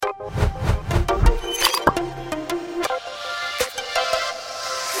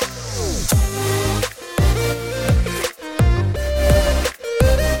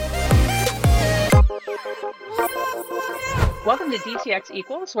DTX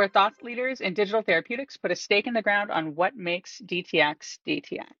Equals, where thought leaders in digital therapeutics put a stake in the ground on what makes DTX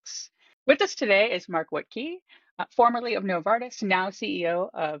DTX. With us today is Mark Wuttke, formerly of Novartis, now CEO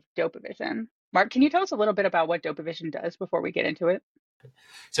of Dopavision. Mark, can you tell us a little bit about what Dopavision does before we get into it?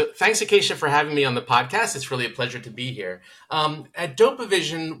 So thanks, Acacia, for having me on the podcast. It's really a pleasure to be here. At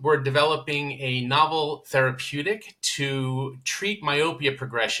Dopavision, we're developing a novel therapeutic to treat myopia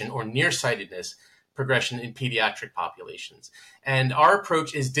progression or nearsightedness progression in pediatric populations. And our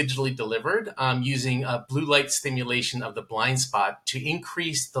approach is digitally delivered using a blue light stimulation of the blind spot to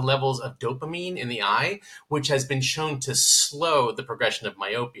increase the levels of dopamine in the eye, which has been shown to slow the progression of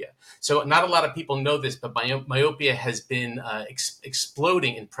myopia. So not a lot of people know this, but myopia has been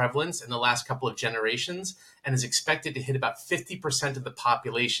exploding in prevalence in the last couple of generations and is expected to hit about 50% of the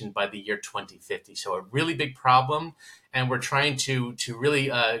population by the year 2050. So a really big problem. And we're trying to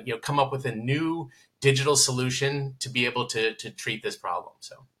really come up with a new digital solution to be able to treat this problem.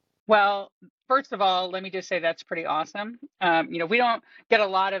 Well, first of all, let me just say that's pretty awesome. We don't get a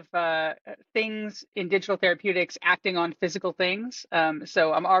lot of things in digital therapeutics acting on physical things.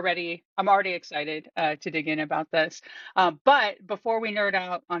 So I'm already excited to dig in about this. But before we nerd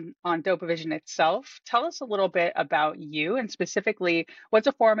out on Dopavision itself, tell us a little bit about you and specifically what's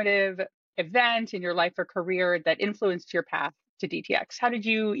a formative event in your life or career that influenced your path to DTX? How did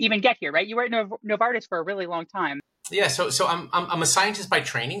you even get here, right? You were at Novartis for a really long time. Yeah, so I'm a scientist by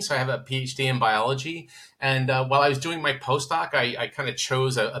training, so I have a PhD in biology. And while I was doing my postdoc, I kind of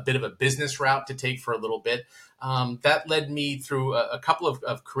chose a bit of a business route to take for a little bit. That led me through a couple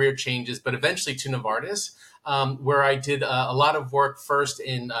of career changes, but eventually to Novartis, where I did a lot of work first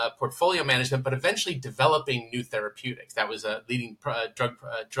in portfolio management, but eventually developing new therapeutics. That was leading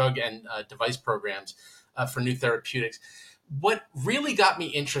drug and device programs for new therapeutics. What really got me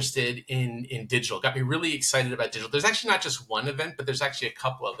interested in digital, got me really excited about digital. There's actually not just one event, but there's actually a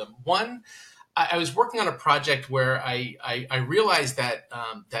couple of them. One, I was working on a project where I realized that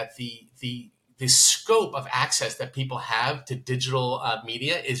the scope of access that people have to digital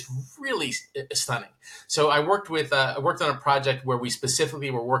media is really stunning. So I worked on a project where we specifically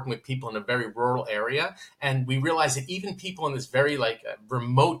were working with people in a very rural area, and we realized that even people in this very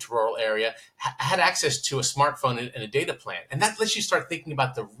remote rural area had access to a smartphone and a data plan, and that lets you start thinking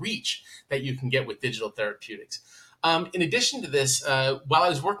about the reach that you can get with digital therapeutics. In addition to this, while I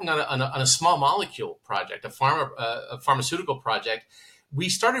was working on a small molecule project, a pharmaceutical project, we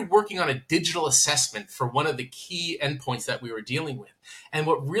started working on a digital assessment for one of the key endpoints that we were dealing with. And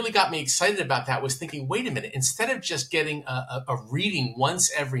what really got me excited about that was thinking, wait a minute, instead of just getting a reading once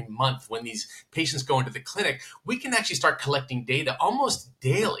every month when these patients go into the clinic, we can actually start collecting data almost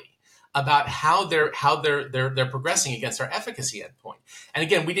daily about how they're progressing against our efficacy endpoint. And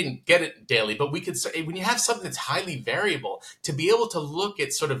again, we didn't get it daily, but we could, when you have something that's highly variable, to be able to look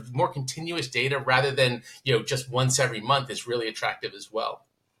at sort of more continuous data rather than just once every month is really attractive as well.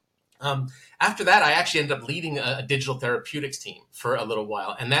 After that, I actually ended up leading a digital therapeutics team for a little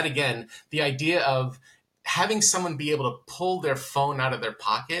while. And that, again, the idea of having someone be able to pull their phone out of their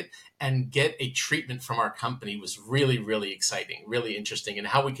pocket and get a treatment from our company was really, really exciting, really interesting, and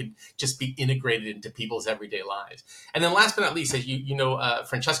how we could just be integrated into people's everyday lives. And then last but not least, as you know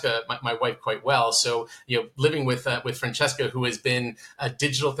Francesca, my wife, quite well. So, living with Francesca, who has been a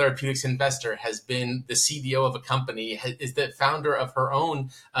digital therapeutics investor, has been the CDO of a company, is the founder of her own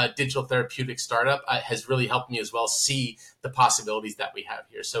digital therapeutic startup, has really helped me as well see the possibilities that we have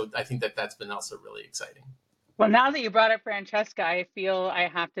here. So I think that's been also really exciting. Well, now that you brought up Francesca, I feel I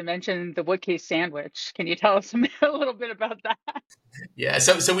have to mention the Wuttke sandwich. Can you tell us a little bit about that? Yeah,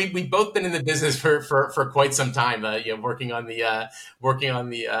 so we've both been in the business for quite some time, working on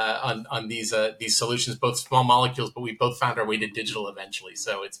these solutions, both small molecules, but we both found our way to digital eventually.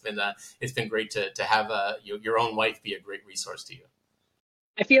 So it's been great to have your own wife be a great resource to you.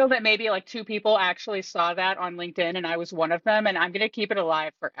 I feel that maybe like two people actually saw that on LinkedIn, and I was one of them, and I'm going to keep it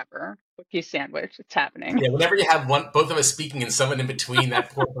alive forever. Wuttke sandwich, it's happening. Yeah, whenever you have both of us speaking and someone in between,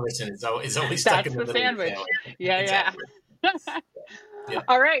 that poor person is always stuck in the middle sandwich. Of the sandwich. Yeah, exactly. Yeah.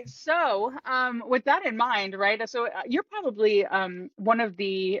 All right. So with that in mind, right, so you're probably one of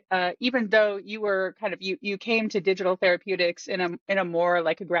the, even though you were kind of, you came to digital therapeutics in a more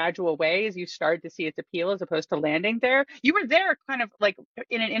like a gradual way as you started to see its appeal as opposed to landing there. You were there kind of like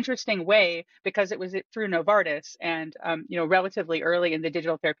in an interesting way because it was through Novartis and, relatively early in the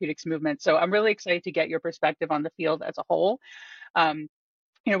digital therapeutics movement. So I'm really excited to get your perspective on the field as a whole.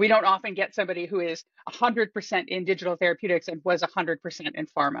 We don't often get somebody who is 100% in digital therapeutics and was 100% in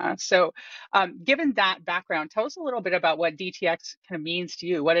pharma. So, given that background, tell us a little bit about what DTX kind of means to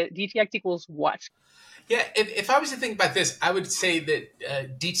you. DTX equals what? Yeah, if I was to think about this, I would say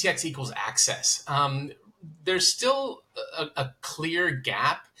that DTX equals access. There's still a clear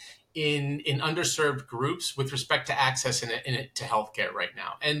gap in underserved groups with respect to access to healthcare right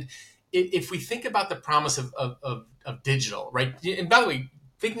now. And if we think about the promise of digital, right? And by the way,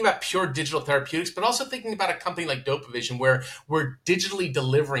 thinking about pure digital therapeutics, but also thinking about a company like Dopavision where we're digitally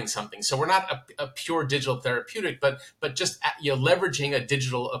delivering something. So we're not a pure digital therapeutic, but just leveraging a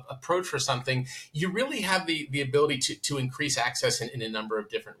digital approach for something. You really have the ability to increase access in a number of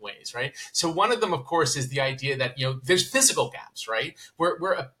different ways, right? So one of them, of course, is the idea that there's physical gaps, right?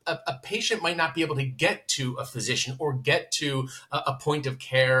 Where a patient might not be able to get to a physician or get to a point of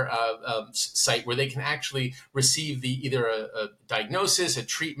care site where they can actually receive either a diagnosis,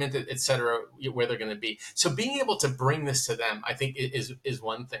 a treatment, et cetera, where they're going to be. So being able to bring this to them, I think, is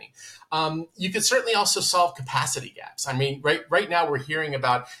one thing. You could certainly also solve capacity gaps. I mean, right now we're hearing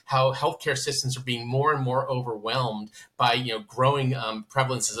about how healthcare systems are being more and more overwhelmed by growing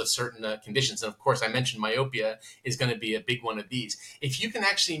prevalences of certain conditions. And of course, I mentioned myopia is going to be a big one of these. If you can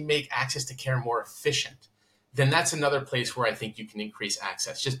actually make access to care more efficient, then that's another place where I think you can increase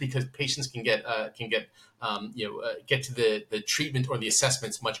access, just because patients can get get to the treatment or the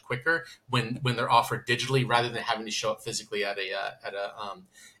assessments much quicker when they're offered digitally rather than having to show up physically at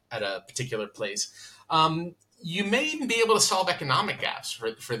a particular place. You may even be able to solve economic gaps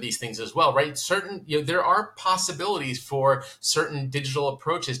for these things as well, right? There are possibilities for certain digital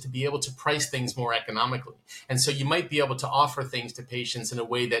approaches to be able to price things more economically. And so you might be able to offer things to patients in a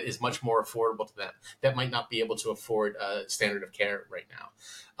way that is much more affordable to them that might not be able to afford standard of care right now.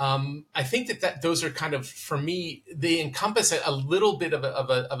 I think that those are kind of, for me, they encompass a little bit of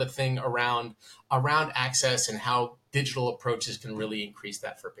a thing around access and how digital approaches can really increase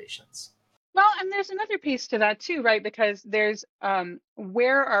that for patients. Well, and there's another piece to that too, right? Because there's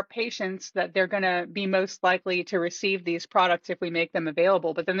where are patients that they're going to be most likely to receive these products if we make them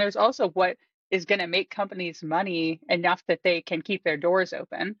available. But then there's also what is going to make companies money enough that they can keep their doors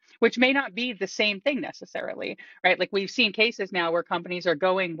open, which may not be the same thing necessarily, right? Like we've seen cases now where companies are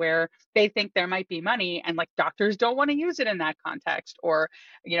going where they think there might be money and like doctors don't want to use it in that context, or,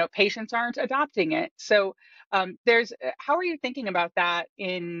 patients aren't adopting it. So there's how are you thinking about that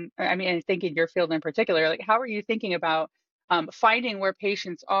I mean, I think in your field in particular, like how are you thinking about finding where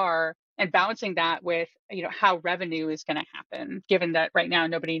patients are and balancing that with how revenue is going to happen, given that right now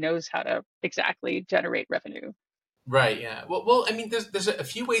nobody knows how to exactly generate revenue. Right. Yeah. Well. I mean, there's a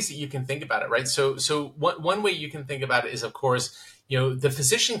few ways that you can think about it, right? So one way you can think about it is, of course, the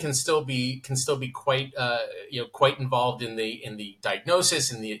physician can still be quite quite involved in the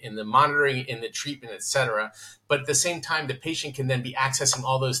diagnosis, in the monitoring, in the treatment, et cetera. But at the same time, the patient can then be accessing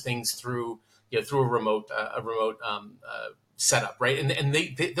all those things through a remote setup, right? And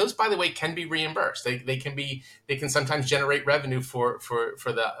those, by the way, can be reimbursed. They can sometimes generate revenue for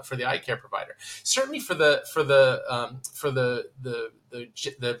the eye care provider. Certainly for the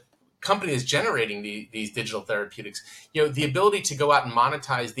company is generating these digital therapeutics. The ability to go out and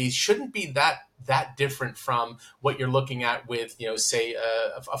monetize these shouldn't be that different from what you're looking at with, say,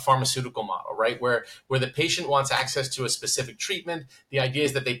 a pharmaceutical model, right? Where the patient wants access to a specific treatment. The idea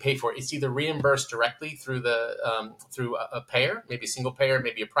is that they pay for it. It's either reimbursed directly through a payer, maybe a single payer,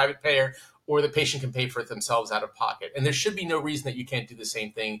 maybe a private payer, or the patient can pay for it themselves out of pocket. And there should be no reason that you can't do the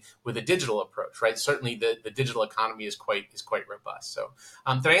same thing with a digital approach, right? Certainly the digital economy is quite robust. So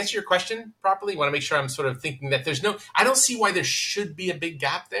did I answer your question properly? I want to make sure I'm sort of thinking that I don't see why there should be a big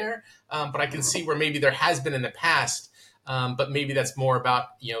gap there, but I can see where maybe there has been in the past, but maybe that's more about,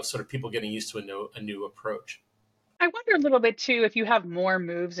 sort of people getting used to a new approach. I wonder a little bit too if you have more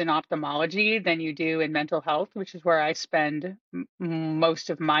moves in ophthalmology than you do in mental health, which is where I spend most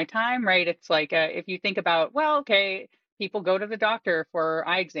of my time, right? It's like if you think about, well, okay, people go to the doctor for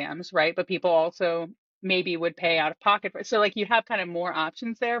eye exams, right? But people also maybe would pay out of pocket for. So like you have kind of more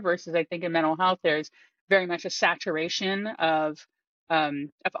options there versus I think in mental health there's very much a saturation of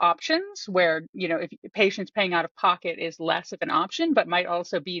options where if patients paying out of pocket is less of an option, but might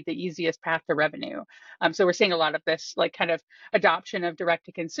also be the easiest path to revenue. So we're seeing a lot of this like kind of adoption of direct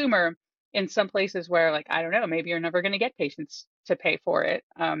to consumer in some places where like I don't know, maybe you're never going to get patients to pay for it.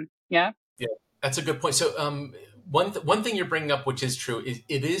 Yeah. Yeah, that's a good point. So One thing you're bringing up, which is true, is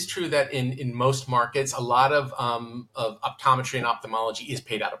it is true that in most markets, a lot of optometry and ophthalmology is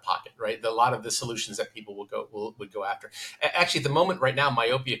paid out of pocket, right? A lot of the solutions that people would go after. Actually, at the moment right now,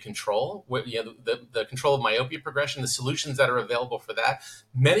 myopia control, the control of myopia progression, the solutions that are available for that,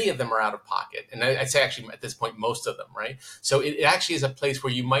 many of them are out of pocket, and I'd say actually at this point most of them, right? So it actually is a place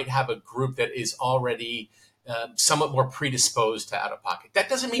where you might have a group that is already somewhat more predisposed to out of pocket. That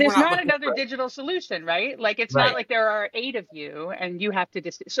doesn't mean we're There's not not looking another for it. digital solution, right? Like it's not Right. like there are 8 of you and you have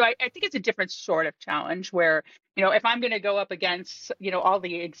to so I think it's a different sort of challenge where, if I'm going to go up against, all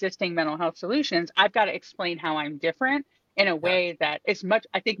the existing mental health solutions, I've got to explain how I'm different in a Yeah. way that is much,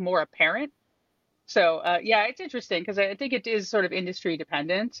 I think, more apparent. So yeah, it's interesting because I think it is sort of industry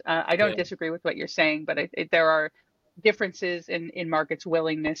dependent. I don't Yeah. disagree with what you're saying, but there are differences in markets'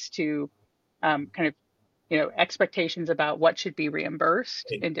 willingness to kind of expectations about what should be reimbursed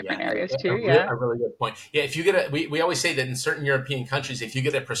in Yeah, different areas too. Yeah. a really good point. Yeah, if you get we always say that in certain European countries, if you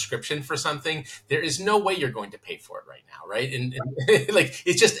get a prescription for something, there is no way you're going to pay for it right now, right? And like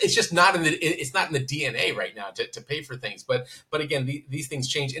it's just not in it's not in the DNA right now to pay for things. But again, these things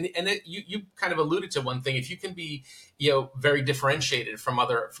change, and you kind of alluded to one thing. If you can be very differentiated from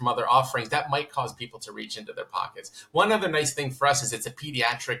other offerings, that might cause people to reach into their pockets. One other nice thing for us is it's a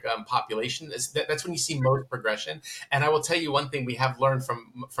pediatric population. That's when you see most progression. And I will tell you one thing we have learned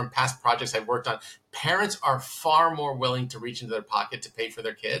from past projects I've worked on. Parents are far more willing to reach into their pocket to pay for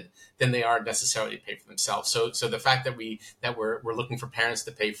their kid than they are necessarily to pay for themselves. So the fact that we're looking for parents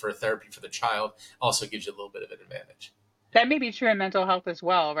to pay for therapy for the child also gives you a little bit of an advantage. That may be true in mental health as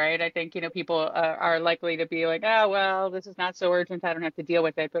well, right? I think, people are likely to be like, oh, well, this is not so urgent. I don't have to deal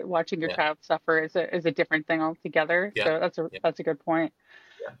with it. But watching your Yeah, child suffer is a different thing altogether. yeah, So yeah, that's a good point.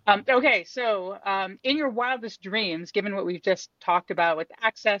 yeah. Okay, so in your wildest dreams, given what we've just talked about with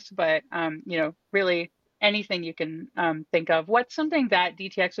access, but really anything you can think of, what's something that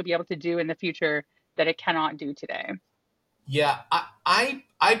DTX will be able to do in the future that it cannot do today? Yeah,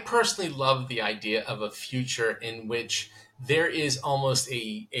 I personally love the idea of a future in which there is almost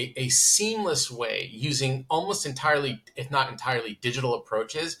a seamless way using almost entirely, if not entirely, digital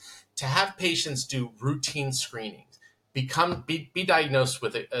approaches to have patients do routine screenings, be diagnosed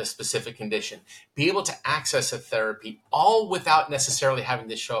with a specific condition, be able to access a therapy, all without necessarily having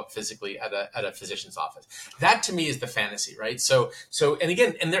to show up physically at a physician's office. That to me is the fantasy, right? And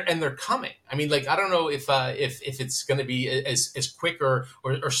again, and they're coming. I mean, like I don't know if it's going to be as quick or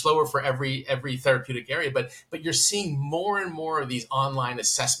slower for every therapeutic area, but you're seeing more and more of these online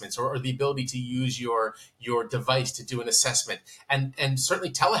assessments or the ability to use your device to do an assessment, and certainly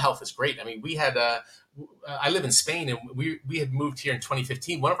telehealth is great. I mean, we had I live in Spain, and we had moved here in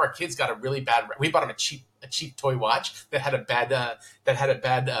 2015. One of our kids got a really bad. We bought him a cheap toy watch that had a bad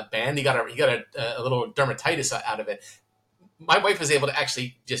band. He got a little dermatitis out of it. My wife was able to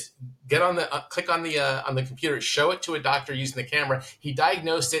actually just get on the click on the computer, show it to a doctor using the camera. He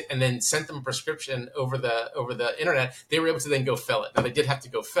diagnosed it and then sent them a prescription over the internet. They were able to then go fill it. Now they did have to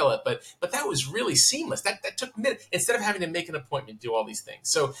go fill it, but that was really seamless. That took minutes instead of having to make an appointment, do all these things.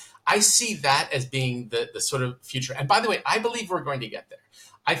 So I see that as being the sort of future. And by the way, I believe we're going to get there.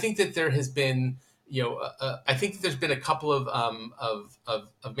 I think that there has been I think that there's been a couple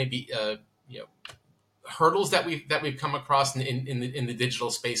of maybe hurdles that we've come across in the digital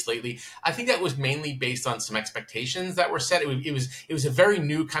space lately. I think that was mainly based on some expectations that were set. It was a very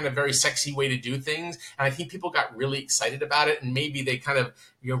new kind of very sexy way to do things, and I think people got really excited about it, and maybe they kind of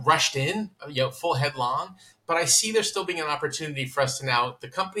rushed in full headlong. But I see there still being an opportunity for us to now, the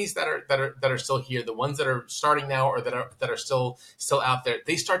companies that are still here, the ones that are starting now or that are still out there,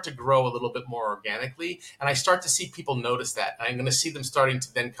 they start to grow a little bit more organically, and I start to see people notice that. And I'm going to see them starting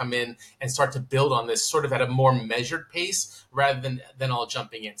to then come in and start to build on this sort of at a more measured pace rather than all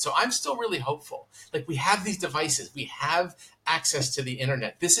jumping in. So I'm still really hopeful. Like we have these devices, we have access to the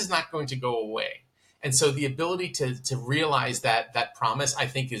internet. This is not going to go away. And so the ability to realize that promise, I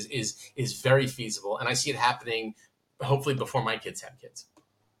think, is very feasible, and I see it happening, hopefully before my kids have kids.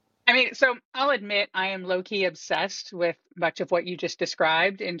 I mean, so I'll admit I am low key obsessed with much of what you just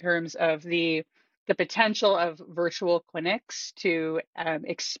described in terms of the potential of virtual clinics to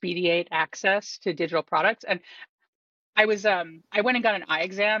expedite access to digital products. And I went and got an eye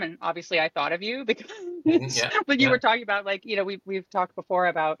exam, and obviously I thought of you because Mhm. Yeah, when you yeah, were talking about, like, we've talked before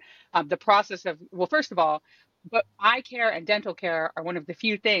about the process of, well, first of all, but eye care and dental care are one of the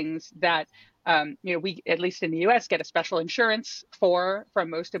few things that we, at least in the US, get a special insurance for from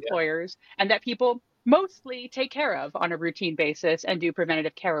most yeah, employers, and that people mostly take care of on a routine basis and do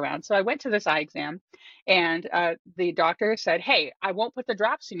preventative care around. So I went to this eye exam, and the doctor said, "Hey, I won't put the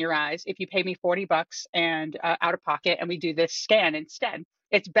drops in your eyes if you pay me $40 and out of pocket, and we do this scan instead.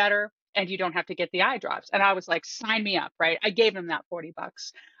 It's better." And you don't have to get the eye drops. And I was like, sign me up, right? I gave him that $40.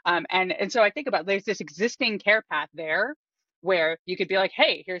 And so I think about there's this existing care path there where you could be like,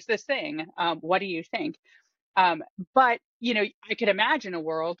 hey, here's this thing. What do you think? Um, but I could imagine a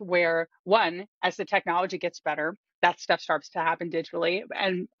world where one, as the technology gets better, that stuff starts to happen digitally.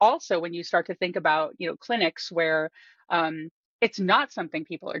 And also when you start to think about, clinics where um, it's not something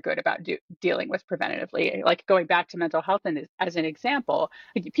people are good about dealing with preventatively, like going back to mental health and as an example,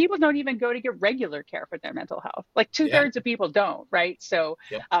 like, people don't even go to get regular care for their mental health. Like Yeah, two-thirds of people don't, right? So,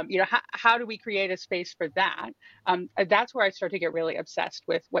 yeah, how do we create a space for that? That's where I start to get really obsessed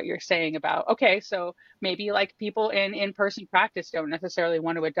with what you're saying about, okay, so maybe like people in in-person practice don't necessarily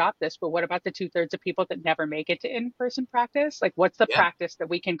want to adopt this, but what about the two-thirds of people that never make it to in-person practice? Like, what's the yeah. practice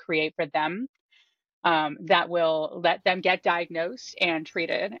that we can create for them, that will let them get diagnosed and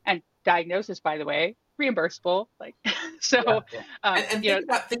treated? And diagnosis, by the way, reimbursable. Like, Yeah, so, yeah. And think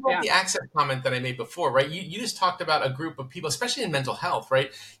about yeah, the access comment that I made before, right? You just talked about a group of people, especially in mental health,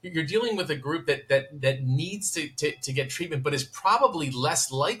 right? You're dealing with a group that needs to get treatment, but is probably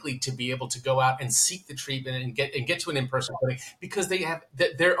less likely to be able to go out and seek the treatment and get to an in-person clinic because they have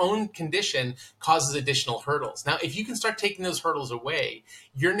their own condition causes additional hurdles. Now, if you can start taking those hurdles away,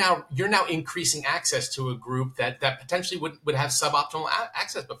 you're now increasing access to a group that potentially would have suboptimal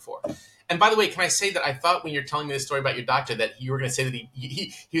access before. And by the way, can I say that I thought when you're telling me the story about your doctor that you were going to say that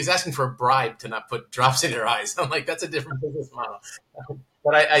he was asking for a bribe to not put drops in your eyes. I'm like, that's a different business model.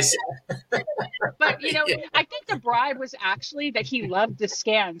 But I but yeah, I think the bribe was actually that he loved the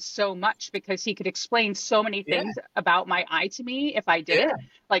scans so much because he could explain so many yeah, things about my eye to me if I did yeah, it.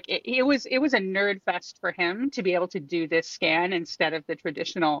 Like, it was a nerd fest for him to be able to do this scan instead of the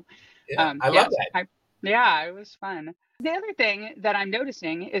traditional. yeah. I love Yes, that. yeah, it was fun. The other thing that I'm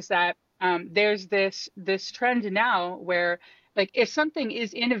noticing is that there's this trend now where, like, if something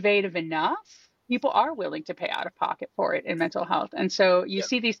is innovative enough, people are willing to pay out of pocket for it in mental health. And so you Yeah,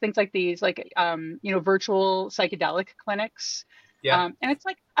 see these things like these, like, virtual psychedelic clinics. yeah, And it's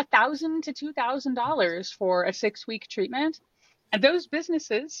like $1,000 to $2,000 for a 6-week treatment. And those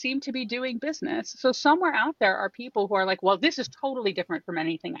businesses seem to be doing business. So somewhere out there are people who are like, well, this is totally different from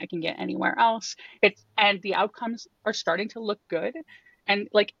anything I can get anywhere else. And the outcomes are starting to look good. And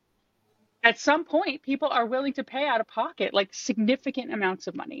like, at some point, people are willing to pay out of pocket like significant amounts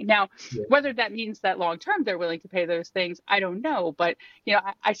of money. Now, yeah. whether that means that long term they're willing to pay those things, I don't know. But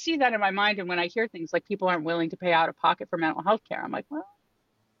I see that in my mind, and when I hear things like people aren't willing to pay out of pocket for mental health care, I'm like, well,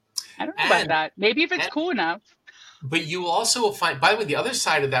 I don't know about And that. Maybe if it's and cool enough. but you also will find, by the way, the other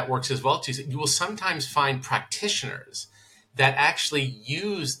side of that works as well too. You will sometimes find practitioners that actually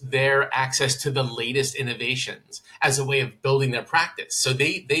use their access to the latest innovations as a way of building their practice. So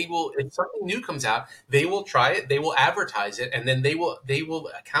they will, if something new comes out, they will try it, they will advertise it, and then they will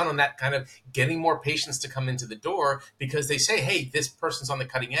count on that kind of getting more patients to come into the door because they say, hey, this person's on the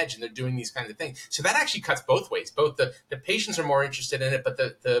cutting edge and they're doing these kinds of things. So that actually cuts both ways. Both the patients are more interested in it, but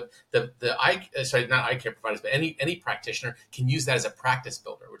the eye, sorry, not eye care providers, but any practitioner can use that as a practice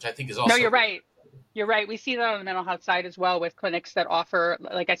builder, which I think is No, also you're really right. You're right. We see that on the mental health side as well with clinics that offer,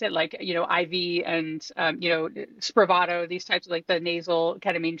 like I said, like, IV and, Spravato, these types of like the nasal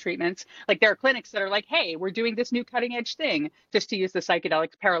ketamine treatments. Like, there are clinics that are like, hey, we're doing this new cutting edge thing, just to use the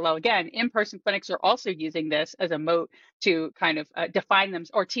psychedelic parallel again. In-person clinics are also using this as a moat to kind of define them,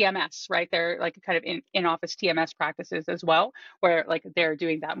 or TMS, right? They're like kind of in-office TMS practices as well, where like they're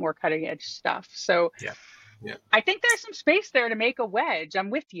doing that more cutting edge stuff. So yeah. Yeah. I think there's some space there to make a wedge. I'm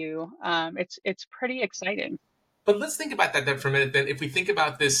with you. It's pretty exciting. But let's think about that then for a minute. Then, if we think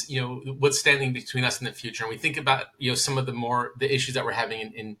about this, what's standing between us and the future, and we think about some of the issues that we're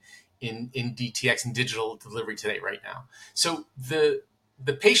having in DTX and digital delivery today, right now. So the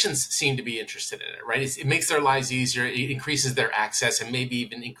patients seem to be interested in it, right? It makes their lives easier. It increases their access, and maybe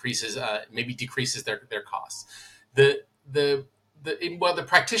even maybe decreases their costs. The the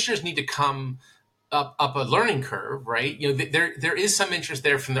practitioners need to come up a learning curve, right? There is some interest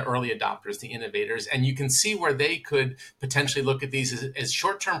there from the early adopters, the innovators, and you can see where they could potentially look at these as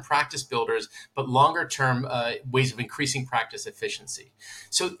short-term practice builders, but longer-term ways of increasing practice efficiency.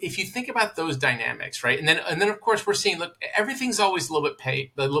 So if you think about those dynamics, right, and then of course we're seeing, look, everything's always a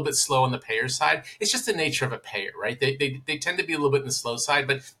little bit slow on the payer side. It's just the nature of a payer, right? They tend to be a little bit in the slow side,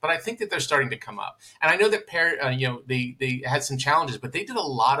 but I think that they're starting to come up. And I know that they had some challenges, but they did a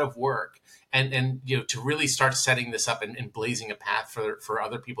lot of work and to really start setting this up and blazing a path for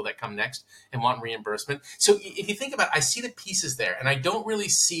other people that come next and want reimbursement. So if you think about it, I see the pieces there, and I don't really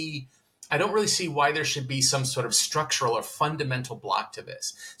see why there should be some sort of structural or fundamental block to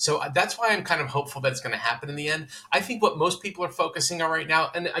this. So that's why I'm kind of hopeful that it's going to happen in the end. I think what most people are focusing on right now,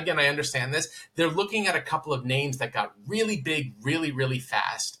 and again, I understand this, they're looking at a couple of names that got really big, really, really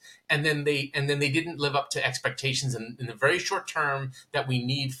fast. And then they didn't live up to expectations in the very short term that we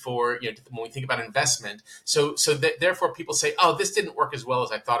need for, when we think about investment. So therefore people say, oh, this didn't work as well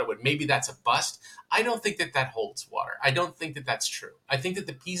as I thought it would. Maybe that's a bust. I don't think that holds water. I don't think that that's true. I think that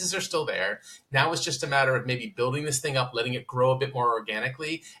the pieces are still there. Now it's just a matter of maybe building this thing up, letting it grow a bit more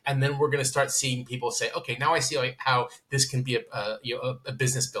organically. And then we're going to start seeing people say, okay, now I see how this can be a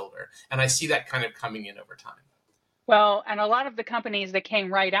business builder. And I see that kind of coming in over time. Well, and a lot of the companies that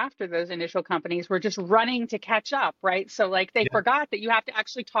came right after those initial companies were just running to catch up, right? So like they forgot that you have to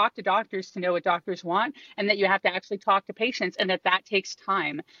actually talk to doctors to know what doctors want, and that you have to actually talk to patients, and that takes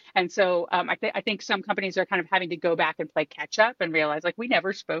time. And so I think some companies are kind of having to go back and play catch up and realize like we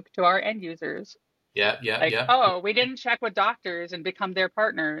never spoke to our end users. Oh, we didn't check with doctors and become their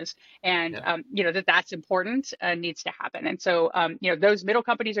partners. And, that's important and needs to happen. And so, those middle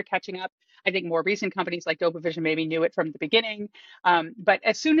companies are catching up. I think more recent companies like Dopavision maybe knew it from the beginning. But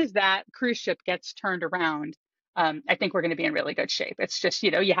as soon as that cruise ship gets turned around, I think we're going to be in really good shape. It's just,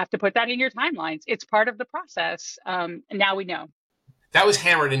 you have to put that in your timelines. It's part of the process. And now we know. That was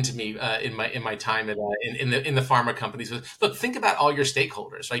hammered into me in my time in the pharma companies. Look, think about all your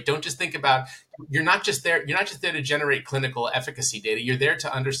stakeholders, right? Don't just think about you're not just there to generate clinical efficacy data. You're there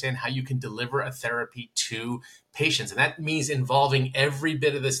to understand how you can deliver a therapy to patients, and that means involving every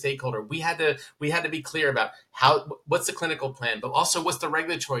bit of the stakeholder. We had to be clear about what's the clinical plan, but also what's the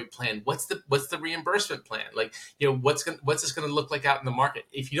regulatory plan, what's the reimbursement plan, like what's this going to look like out in the market.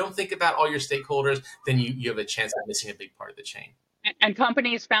 If you don't think about all your stakeholders, then you have a chance of missing a big part of the chain. And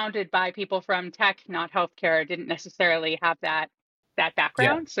companies founded by people from tech, not healthcare, didn't necessarily have that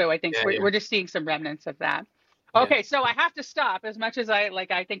background. So I think we're just seeing some remnants of that. Okay, so I have to stop. As much as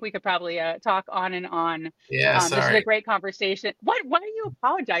I think we could probably talk on and on. Yeah, sorry. This is a great conversation. Why are you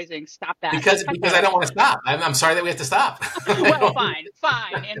apologizing? Stop that. Because I don't want to stop. I'm sorry that we have to stop. Well,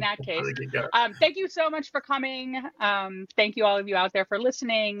 fine. In that case, thank you so much for coming. Thank you all of you out there for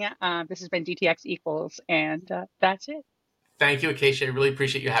listening. This has been DTX Equals, and that's it. Thank you, Acacia. I really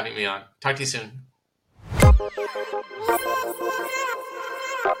appreciate you having me on. Talk to you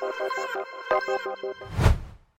soon.